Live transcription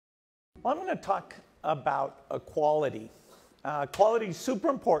Well, I'm going to talk about equality. Equality is super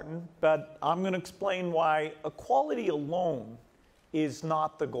important, but I'm going to explain why equality alone is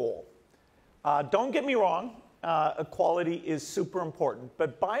not the goal. Don't get me wrong, equality is super important,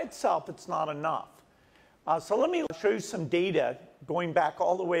 but by itself it's not enough. So let me show you some data going back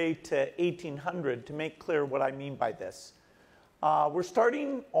all the way to 1800 to make clear what I mean by this. We're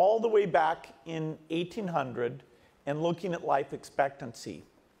starting all the way back in 1800 and looking at life expectancy.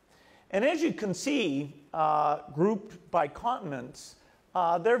 And as you can see, grouped by continents,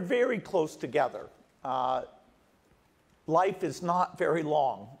 they're very close together. Life is not very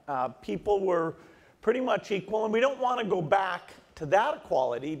long. People were pretty much equal, and we don't want to go back to that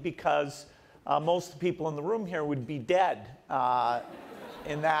equality because most of the people in the room here would be dead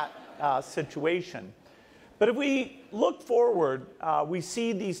in that situation. But if we look forward, we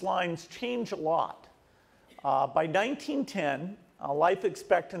see these lines change a lot. By 1910, life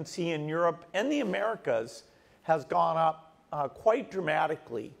expectancy in Europe and the Americas has gone up quite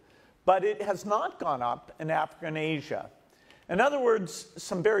dramatically, but it has not gone up in Africa and Asia. In other words,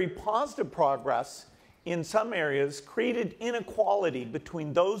 some very positive progress in some areas created inequality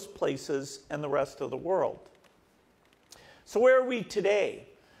between those places and the rest of the world. So where are we today?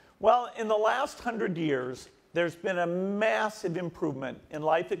 Well, in the last 100 years, there's been a massive improvement in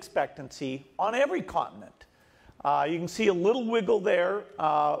life expectancy on every continent. You can see a little wiggle there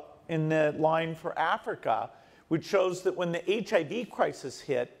in the line for Africa, which shows that when the HIV crisis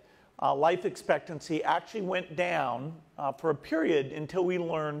hit, life expectancy actually went down for a period until we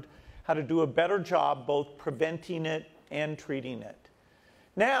learned how to do a better job both preventing it and treating it.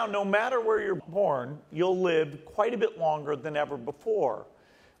 Now, no matter where you're born, you'll live quite a bit longer than ever before.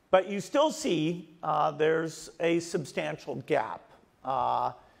 But you still see there's a substantial gap.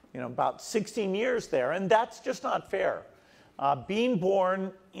 About 16 years there, and that's just not fair. Being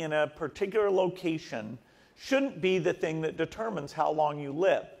born in a particular location shouldn't be the thing that determines how long you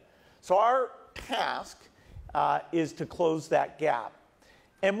live. So our task is to close that gap.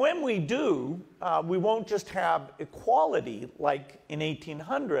 And when we do, we won't just have equality like in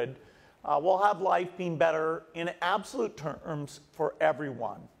 1800, we'll have life being better in absolute terms for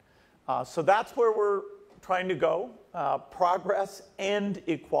everyone. So that's where we're trying to go, progress and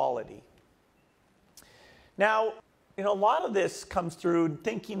equality. Now, a lot of this comes through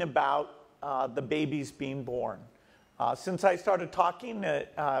thinking about the babies being born. Since I started talking,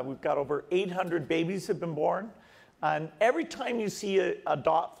 we've got over 800 babies have been born. And every time you see a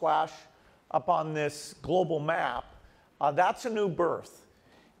dot flash up on this global map, that's a new birth.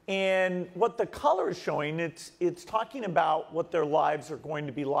 And what the color is showing, it's talking about what their lives are going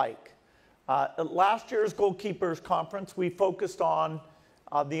to be like. At last year's Goalkeepers Conference, we focused on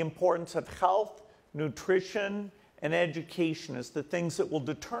the importance of health, nutrition, and education as the things that will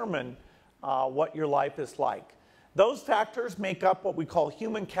determine what your life is like. Those factors make up what we call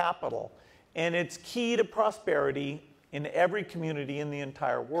human capital, and it's key to prosperity in every community in the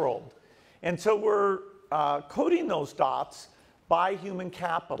entire world. And so we're coding those dots by human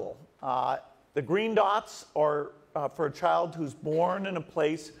capital. The green dots are for a child who's born in a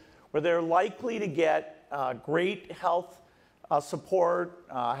place where they're likely to get great health support,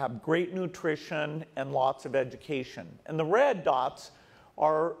 have great nutrition, and lots of education. And the red dots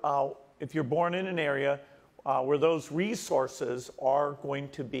are if you're born in an area where those resources are going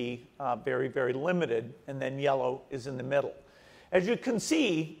to be very, very limited, and then yellow is in the middle. As you can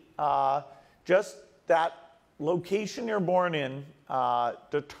see, just that location you're born in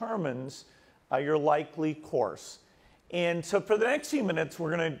determines your likely course. And so for the next few minutes,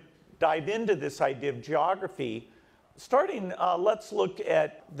 we're going to dive into this idea of geography. Starting, let's look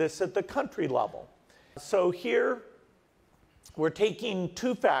at this at the country level. So here, we're taking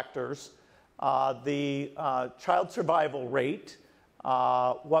two factors, the child survival rate,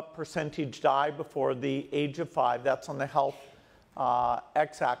 what percentage die before the age of 5, that's on the health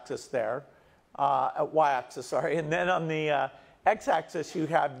x-axis there, y-axis, sorry, and then on the x-axis you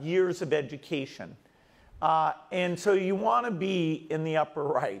have years of education. And so you want to be in the upper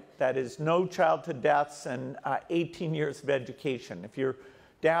right. That is no childhood deaths and 18 years of education. If you're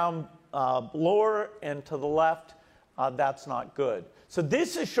down lower and to the left, that's not good. So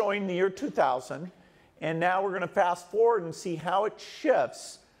this is showing the year 2000. And now we're going to fast forward and see how it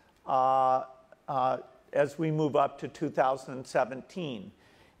shifts as we move up to 2017.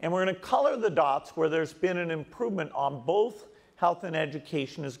 And we're going to color the dots where there's been an improvement on both health and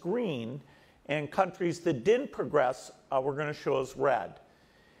education as green, and countries that didn't progress, we're going to show as red.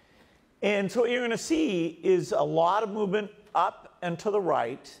 And so what you're going to see is a lot of movement up and to the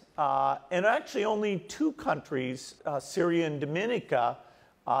right, and actually only two countries, Syria and Dominica,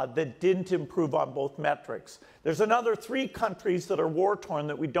 that didn't improve on both metrics. There's another 3 countries that are war-torn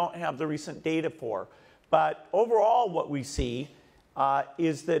that we don't have the recent data for. But overall, what we see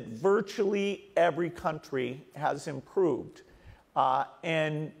is that virtually every country has improved.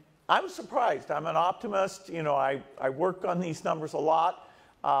 And I'm surprised. I'm an optimist. You know, I work on these numbers a lot.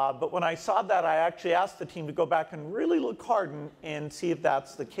 But when I saw that, I actually asked the team to go back and really look hard and see if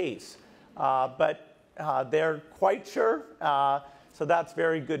that's the case. But they're quite sure. So that's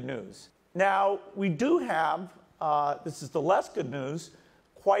very good news. Now, we do have, this is the less good news,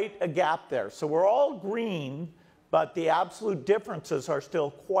 quite a gap there. So we're all green, but the absolute differences are still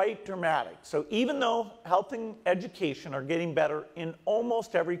quite dramatic. So even though health and education are getting better in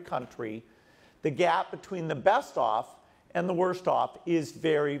almost every country, the gap between the best off and the worst off is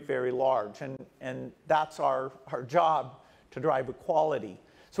very, very large. And that's our job to drive equality.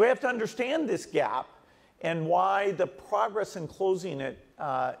 So we have to understand this gap and why the progress in closing it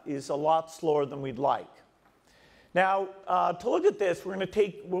is a lot slower than we'd like. Now, to look at this, we're going to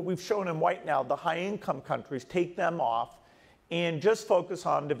take what we've shown in white now, the high-income countries, take them off, and just focus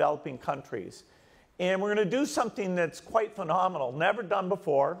on developing countries. And we're going to do something that's quite phenomenal, never done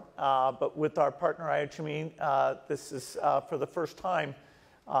before, but with our partner IHME, this is for the first time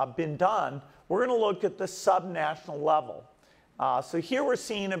been done. We're going to look at the sub-national level. So here we're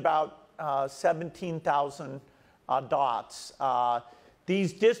seeing about 17,000 dots.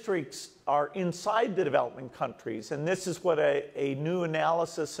 These districts are inside the developing countries, and this is what a new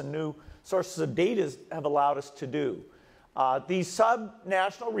analysis and new sources of data have allowed us to do. These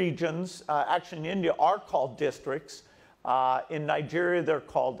sub-national regions, actually in India, are called districts. In Nigeria, they're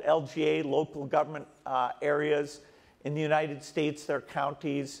called LGA, local government areas. In the United States, they're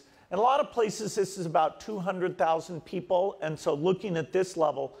counties. In a lot of places, this is about 200,000 people, and so looking at this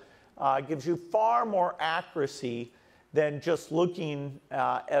level gives you far more accuracy than just looking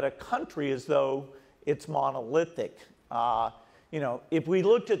at a country as though it's monolithic. You know, if we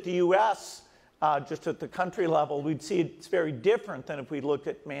looked at the US just at the country level, we'd see it's very different than if we looked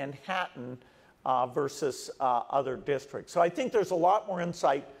at Manhattan versus other districts. So I think there's a lot more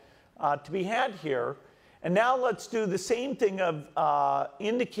insight to be had here. And now let's do the same thing of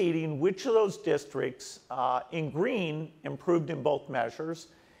indicating which of those districts in green improved in both measures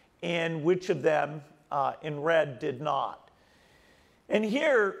and which of them in red did not. And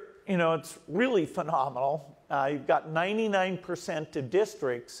here, you know, it's really phenomenal. You've got 99% of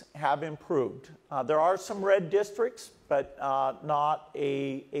districts have improved. There are some red districts, but not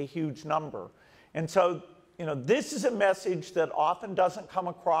a huge number. And so, you know, this is a message that often doesn't come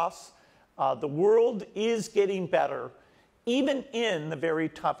across. The world is getting better, even in the very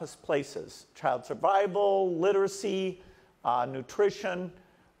toughest places. Child survival, literacy, nutrition,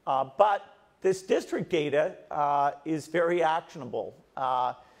 but this district data is very actionable.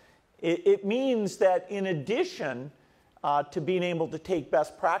 It means that in addition to being able to take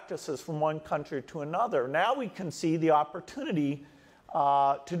best practices from one country to another, now we can see the opportunity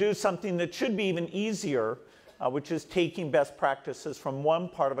to do something that should be even easier, which is taking best practices from one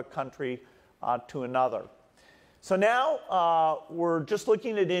part of a country to another. So now we're just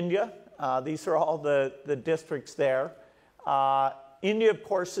looking at India. These are all the districts there. India, of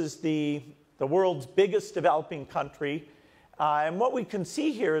course, is the world's biggest developing country. And what we can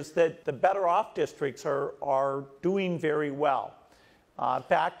see here is that the better off districts are doing very well. In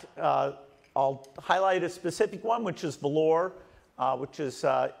fact, I'll highlight a specific one, which is Vellore, which is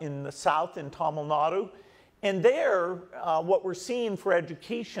in the south in Tamil Nadu. And there, what we're seeing for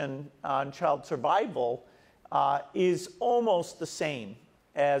education and child survival is almost the same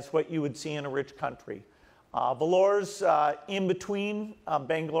as what you would see in a rich country. Vellore's in between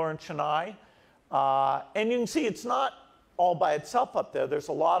Bangalore and Chennai. And you can see it's not all by itself up there. There's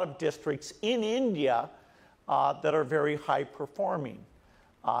a lot of districts in India that are very high performing.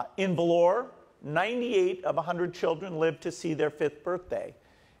 In Vellore, 98 of 100 children live to see their 5th birthday.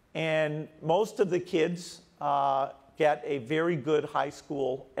 And most of the kids get a very good high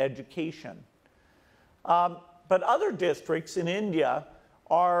school education. But other districts in India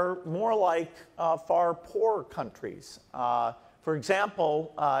are more like far poorer countries. For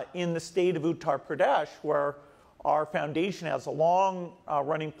example, in the state of Uttar Pradesh, where our foundation has a long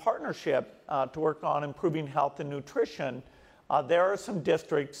running partnership to work on improving health and nutrition, there are some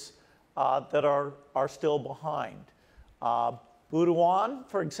districts that are still behind. Budawan,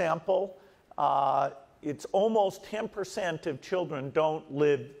 for example, it's almost 10% of children don't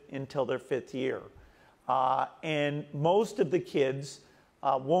live until their 5th year. And most of the kids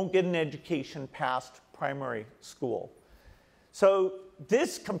won't get an education past primary school. So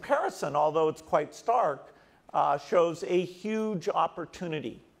this comparison, although it's quite stark, shows a huge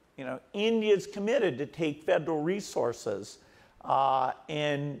opportunity. You know, India's committed to take federal resources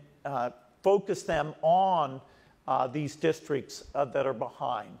and focus them on these districts that are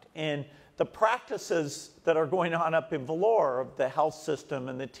behind. And the practices that are going on up in Vellore of the health system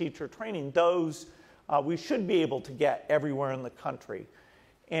and the teacher training, those we should be able to get everywhere in the country.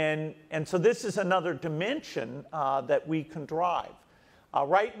 And so this is another dimension that we can drive.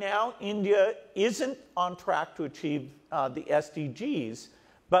 Right now, India isn't on track to achieve the SDGs,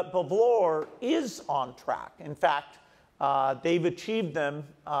 but Vellore is on track. In fact, they've achieved them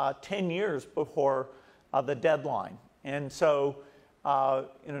 10 years before the deadline. And so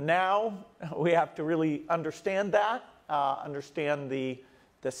now we have to really understand that, understand the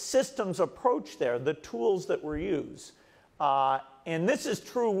systems approach there, the tools that were used. And this is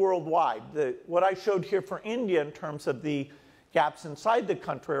true worldwide. What I showed here for India in terms of the gaps inside the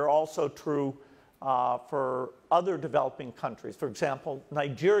country are also true for other developing countries. For example,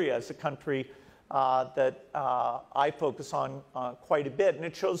 Nigeria is a country that I focus on quite a bit, and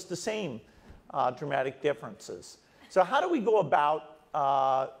it shows the same dramatic differences. So how do we go about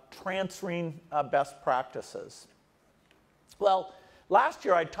transferring best practices? Well, last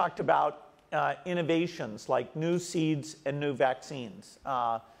year I talked about innovations like new seeds and new vaccines.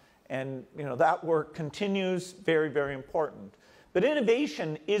 And that work continues, very, very important. But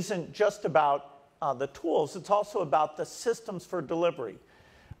innovation isn't just about the tools, it's also about the systems for delivery.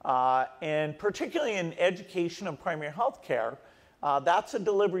 And particularly in education and primary health care, that's a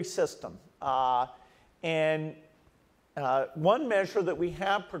delivery system. And one measure that we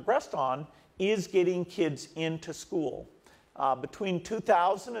have progressed on is getting kids into school. Between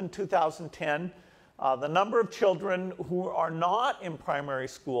 2000 and 2010, the number of children who are not in primary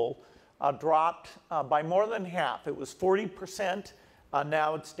school dropped by more than half. It was 40%,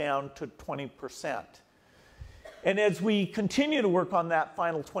 now it's down to 20%. And as we continue to work on that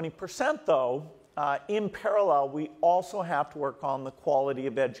final 20%, though, in parallel, we also have to work on the quality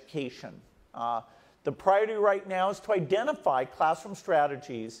of education. The priority right now is to identify classroom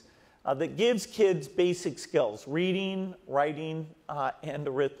strategies that gives kids basic skills, reading, writing, and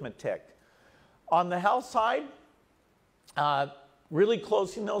arithmetic. On the health side, really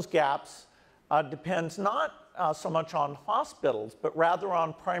closing those gaps depends not so much on hospitals, but rather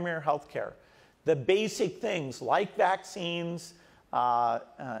on primary health care. The basic things like vaccines,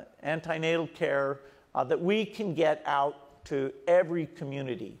 antenatal care, that we can get out to every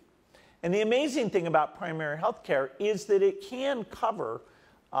community. And the amazing thing about primary health care is that it can cover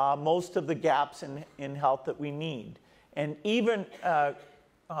most of the gaps in health that we need. And even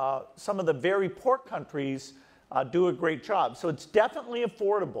some of the very poor countries do a great job. So it's definitely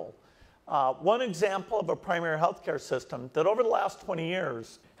affordable. One example of a primary health care system that over the last 20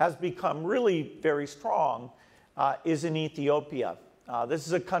 years has become really very strong is in Ethiopia. This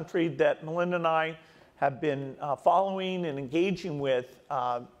is a country that Melinda and I have been following and engaging with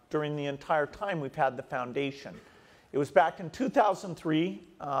during the entire time we've had the foundation. It was back in 2003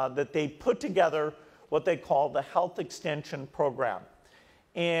 that they put together what they call the Health Extension Program.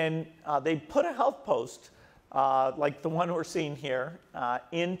 And they put a health post, like the one we're seeing here,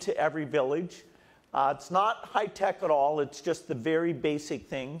 into every village. It's not high-tech at all, it's just the very basic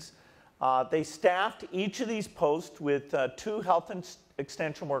things. They staffed each of these posts with 2 health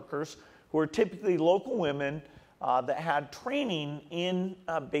extension workers who are typically local women that had training in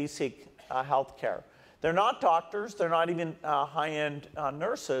basic health care. They're not doctors, they're not even high-end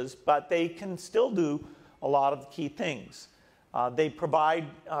nurses, but they can still do a lot of the key things. They provide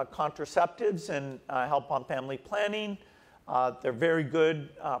contraceptives and help on family planning. They're very good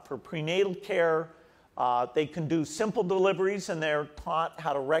for prenatal care. They can do simple deliveries, and they're taught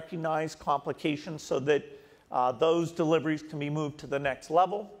how to recognize complications so that those deliveries can be moved to the next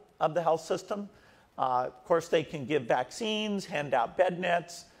level of the health system. Of course, they can give vaccines, hand out bed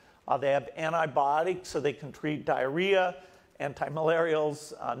nets. They have antibiotics, so they can treat diarrhea,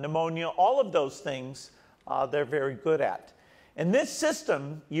 antimalarials, pneumonia, all of those things they're very good at. And this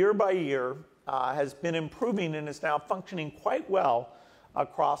system, year by year, has been improving and is now functioning quite well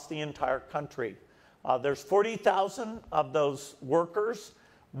across the entire country. There's 40,000 of those workers,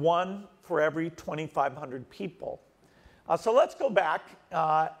 1 for every 2,500 people. So let's go back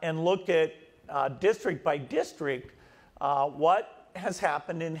and look at district by district what has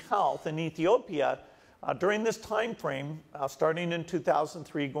happened in health in Ethiopia during this time frame, starting in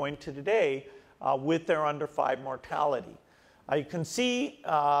 2003 going to today, with their under 5 mortality. You can see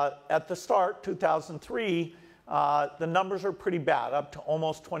at the start, 2003, the numbers are pretty bad, up to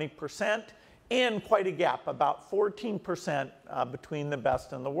almost 20%, and quite a gap, about 14% between the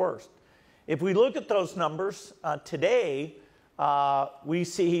best and the worst. If we look at those numbers today, we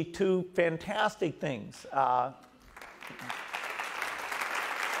see two fantastic things.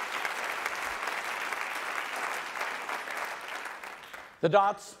 The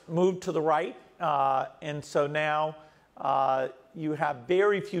dots moved to the right, and so now you have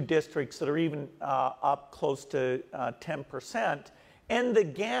very few districts that are even up close to 10%, and the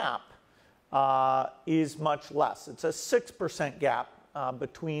gap is much less. It's a 6% gap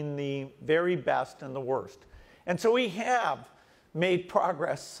between the very best and the worst. And so we have made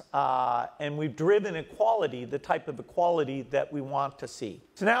progress, and we've driven equality, the type of equality that we want to see.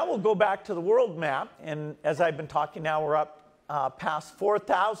 So now we'll go back to the world map, and as I've been talking now, we're up past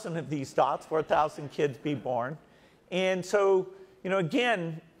 4,000 of these dots, 4,000 kids be born. And so,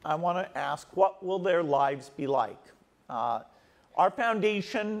 again, I want to ask, what will their lives be like? Our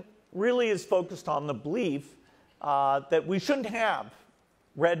foundation really is focused on the belief that we shouldn't have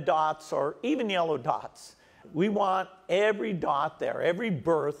red dots or even yellow dots. We want every dot there, every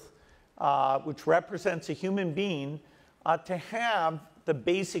birth, which represents a human being, to have the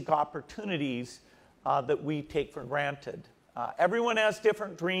basic opportunities that we take for granted. Everyone has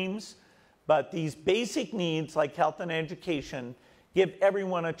different dreams, but these basic needs like health and education give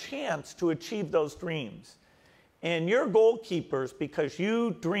everyone a chance to achieve those dreams. And you're goalkeepers because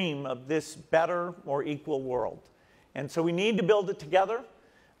you dream of this better, more equal world. And so we need to build it together.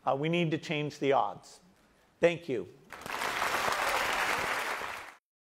 We need to change the odds. Thank you.